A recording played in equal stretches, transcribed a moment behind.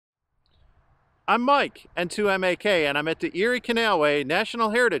I'm Mike, N2MAK, and I'm at the Erie Canalway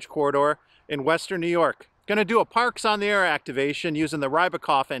National Heritage Corridor in Western New York. Gonna do a Parks on the Air activation using the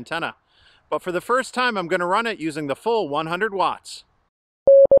Rybakov antenna. But for the first time, I'm gonna run it using the full 100 watts.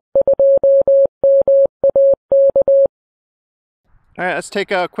 All right, let's take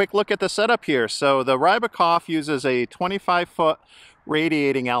a quick look at the setup here. So the Rybakov uses a 25-foot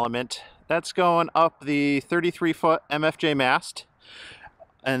radiating element. That's going up the 33-foot MFJ mast.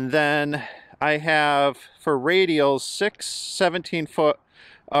 And then I have, for radials, 6 17-foot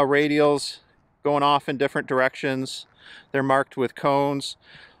radials going off in different directions. They're marked with cones.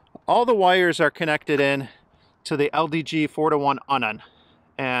 All the wires are connected in to the LDG 4-to-1 Unan,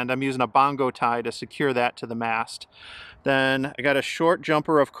 and I'm using a bongo tie to secure that to the mast. Then I got a short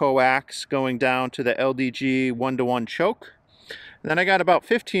jumper of coax going down to the LDG 1-to-1 choke. And then I got about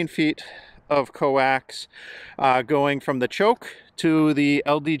 15 feet of coax going from the choke to the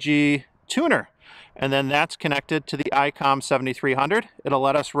LDG tuner, and then that's connected to the ICOM 7300. It'll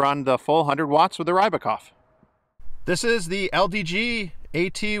let us run the full 100 watts with the Rybakov. This is the LDG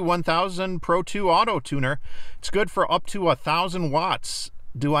AT-1000ProII auto tuner. It's good for up to 1,000 watts.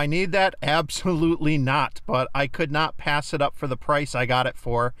 Do I need that? Absolutely not, but I could not pass it up for the price I got it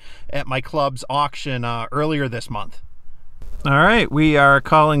for at my club's auction earlier this month. All right, we are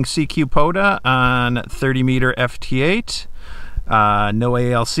calling CQ POTA on 30 meter FT8. No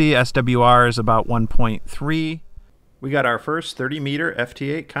ALC, SWR is about 1.3. We got our first 30 meter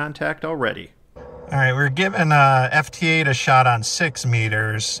FT8 contact already. All right, we're giving FT8 a shot on 6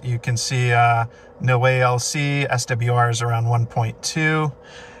 meters. You can see no ALC, SWR is around 1.2.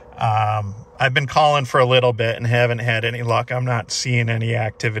 I've been calling for a little bit and haven't had any luck. I'm not seeing any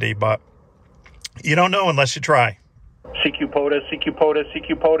activity, but you don't know unless you try. CQ POTA, CQ POTA,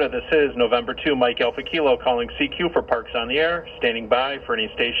 CQ POTA. This is November 2, Mike Alpha Kilo calling CQ for Parks on the Air. Standing by for any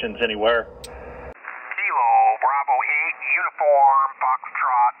stations anywhere. Kilo, Bravo 8, Uniform,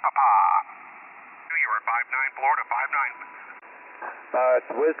 Foxtrot, Papa. You're at 59, Florida, 59. It's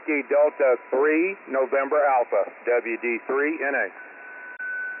Whiskey Delta 3, November Alpha, WD3NA.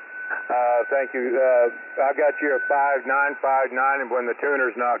 Thank you. I got you at 5959, and when the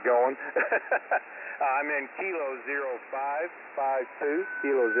tuner's not going. I'm in Kilo 0552,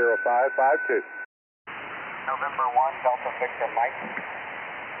 Kilo 0552. November 1, Delta Victor Mike.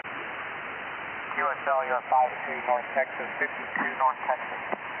 QSL, you're 52 North Texas, 52 North Texas.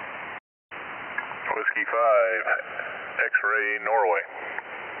 Whiskey 5, X-ray Norway.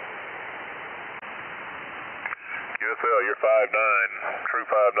 QSL, you're 59, True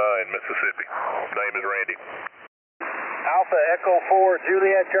 59, Mississippi. Name is Randy. Alpha Echo 4,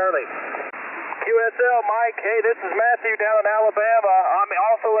 Juliet Charlie. QSL, Mike. Hey, this is Matthew down in Alabama. I'm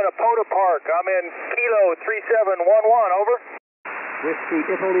also in a POTA park. I'm in Kilo 3711, over. Whiskey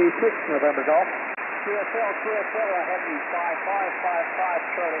Italy 6, November Golf. QSL, I have you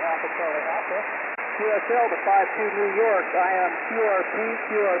 5555 Charlie Alpha. QSL to 52 New York. I am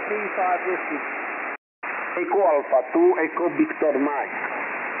QRP 5 Whiskey. Echo Alpha 2, Echo Victor Mike.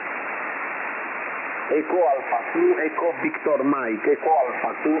 Echo Alpha 2, Echo Victor Mike. Echo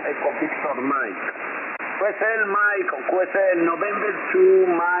Alpha 2, Echo Victor Mike. QSL Mike, QSL November 2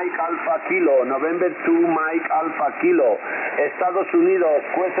 Mike Alpha Kilo, November 2 Mike Alpha Kilo, Estados Unidos,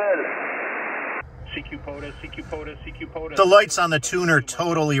 QSL. CQ POTA, CQ POTA, CQ POTA. The lights on the tuner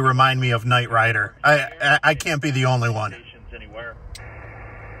totally remind me of Knight Rider. I can't be the only one. Stations anywhere.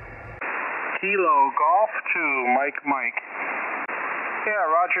 Kilo Golf 2 Mike. Yeah,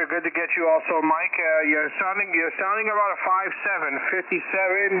 Roger. Good to get you also, Mike. You're sounding about a 57,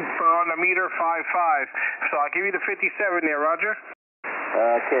 57 on the meter, 55. So I'll give you the 57 there, Roger.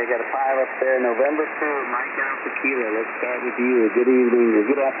 Okay, I got a 5 up there. November 2, Mike Alpha Kilo. Let's start with you. Good evening, or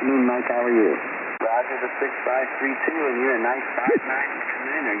good afternoon, Mike. How are you? Roger, the 6532, and you're a nice 59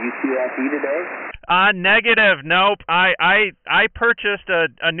 coming in. Are you QFE today? Negative. Nope. I purchased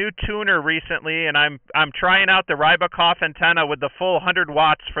a new tuner recently, and I'm trying out the Rybakov antenna with the full 100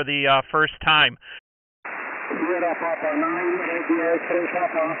 watts for the first time. Sierra Papa 9, ADR 3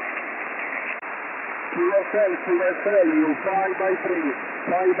 Papa. QSL, you 5x3,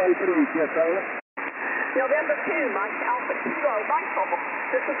 QSL. November 2, Mike Alpha Kilo, Michael.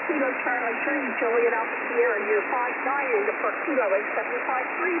 This is Kilo Charlie 3, Juliet Alpha Sierra, year 59 for Kilo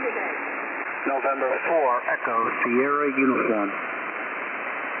 8753 today. November 4, Echo Sierra Uniform.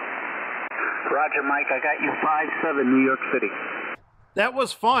 Roger, Mike. I got you 57, New York City. That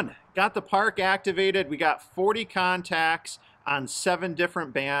was fun. Got the park activated. We got 40 contacts on 7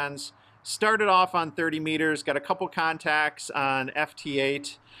 different bands. Started off on 30 meters, got a couple contacts on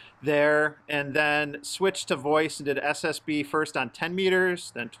FT8 there, and then switched to voice and did SSB first on 10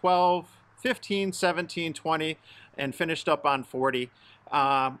 meters, then 12, 15, 17, 20, and finished up on 40.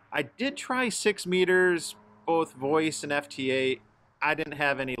 I did try 6 meters, both voice and FT8. I didn't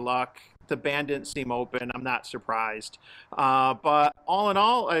have any luck. The band didn't seem open. I'm not surprised. But all in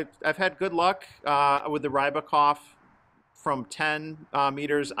all, I've had good luck with the Rybakov from 10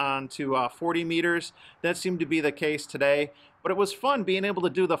 meters on to 40 meters. That seemed to be the case today. But it was fun being able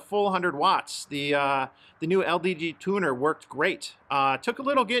to do the full 100 watts. The new LDG tuner worked great. Took a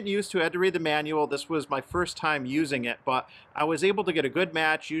little getting used to. I had to read the manual. This was my first time using it, but I was able to get a good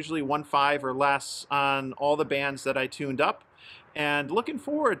match, usually 1.5 or less on all the bands that I tuned up. And looking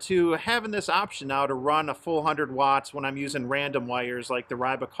forward to having this option now to run a full 100 watts when I'm using random wires like the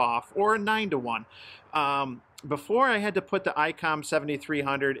Rybakov or a 9-to-1. Before I had to put the ICOM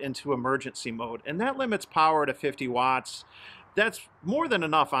 7300 into emergency mode, and that limits power to 50 watts. That's more than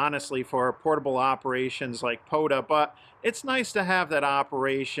enough, honestly, for portable operations like POTA, but it's nice to have that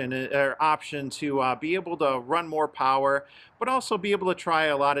option to be able to run more power, but also be able to try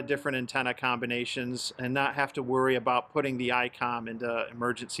a lot of different antenna combinations and not have to worry about putting the ICOM into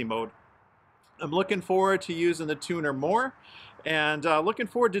emergency mode. I'm looking forward to using the tuner more, and looking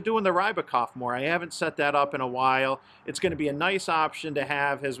forward to doing the Rybakov more. I haven't set that up in a while. It's going to be a nice option to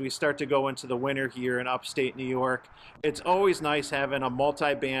have as we start to go into the winter here in upstate New York. It's always nice having a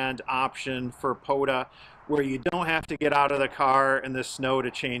multi-band option for POTA where you don't have to get out of the car in the snow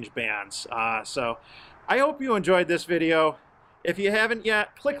to change bands. So I hope you enjoyed this video. If you haven't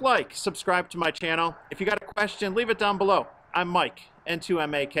yet, click like, subscribe to my channel. If you got a question, leave it down below. I'm Mike,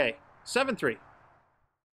 N2MAK 73.